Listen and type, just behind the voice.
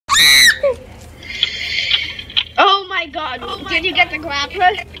Did you get the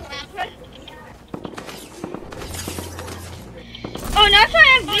grappler? Oh, now I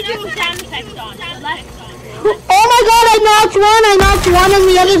have visual sound effects on. Oh my god, I knocked one and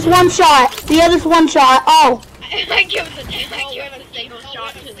the other's one shot. Oh. I give it a single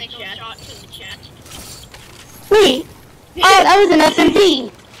shot to the chest. Wait. Oh, that was an SMG.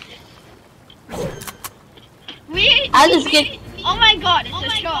 Oh my god, it's a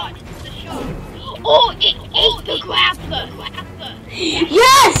shot. Oh, it ate the grappler.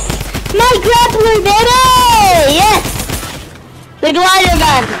 Yes! My grappler, baby! Yes! The glider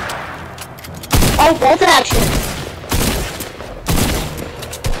gun. Oh, bolt action.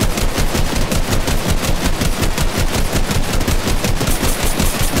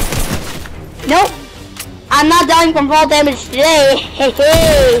 Nope. I'm not dying from fall damage today. Hey,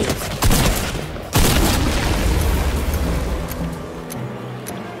 hey.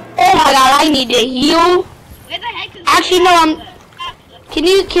 Oh my god, I need to heal. Where the heck is Actually, no, can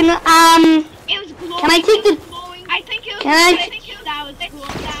I take the... I think it was... That was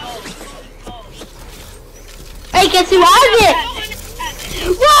cool. Hey, guess who has it?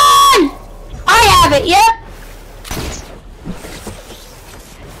 Run! I have it, yep.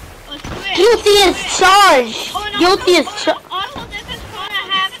 Guilty as charged. Guilty as charged. Also, this is gonna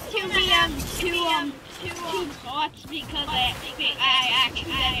have to be two bots because I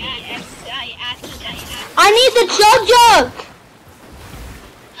I need the chug.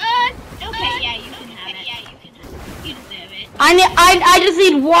 Okay, yeah, you can have it. You deserve it.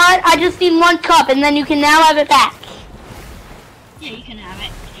 I just need one cup, and then you can now have it back. Yeah, you can have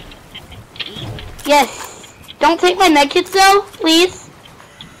it. Yes. Don't take my medkits though, please.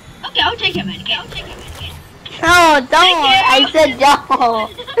 Okay, I'll take your medkit. No, don't. I said no.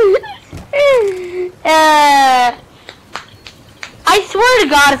 I swear to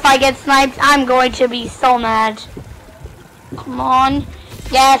God, if I get sniped, I'm going to be so mad. Come on.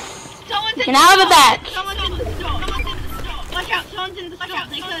 Yes. You can have it back. Someone's in the store. Watch out, someone's in the store.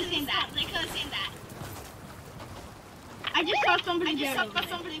 They could have seen that. I just saw somebody there.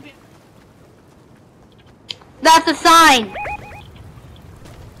 That's a sign.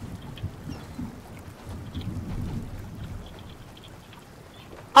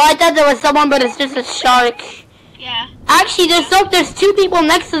 Oh, I thought there was someone, but it's just a shark. Yeah. Actually, there's two people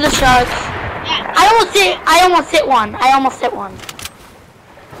next to the shark. Yeah. I almost hit one.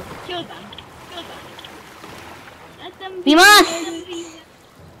 Kill them. Let them. We must.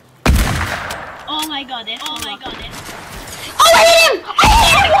 Oh my god! Oh, I hit him! I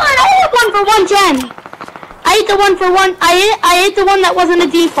hit one for 110. I hit the one for one. I hit the one that wasn't a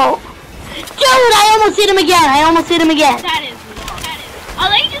default. Dude, I almost hit him again. That is wrong. Are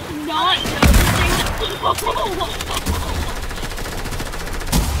they just not noticing?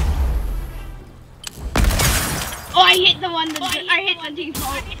 Oh, I hit the one. I hit the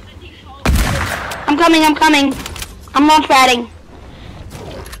default. I'm coming. I'm launch padding.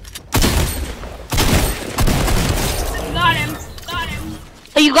 Got him.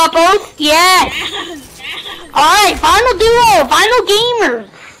 Oh, you got both? Yes. Alright, final duo. Final gamers.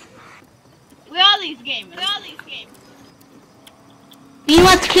 We're all these gamers. We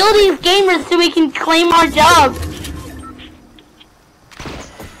must kill these gamers so we can claim our job.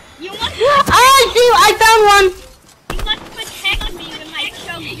 I found one. You must protect me with my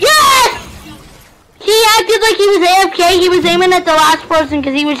choke. Yes! He acted like he was AFK. He was aiming at the last person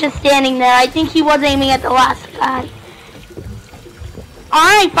because he was just standing there. I think he was aiming at the last guy.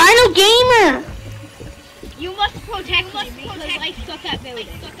 Alright, final gamer. You must protect me because I suck at building.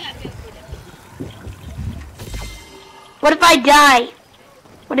 What if I die?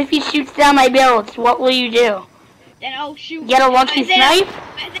 What if he shoots down my builds? What will you do? Then I'll shoot. Get a lucky snipe?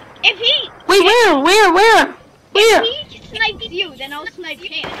 If he... Wait, where? If he snipes you, then I'll snipe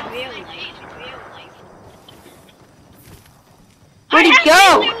him. Really? Where'd he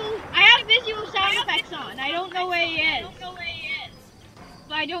go? I have visual sound effects on. I don't know where he is.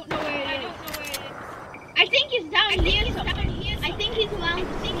 But I don't know where it is. I think he's down here somewhere. I think he's around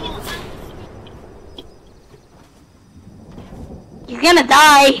the small. He's gonna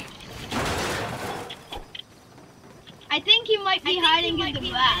die. I think he might be hiding in the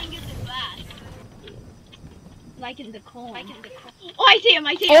grass. Like in the corn. Oh, I see him.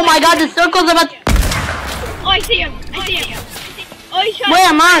 Oh my god, the circle's about... Oh, I see him. Oh, he's shot.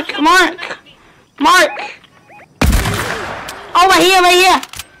 Where? Mark. Oh, right here.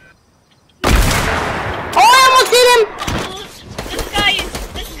 Oh, I almost hit him. This guy is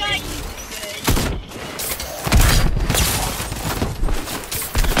good.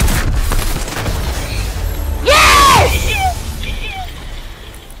 Yes!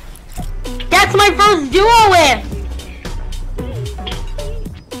 That's my first duo win.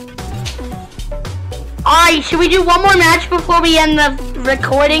 Alright, should we do one more match before we end the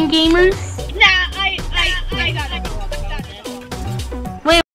recording, gamers? Nah, I got it.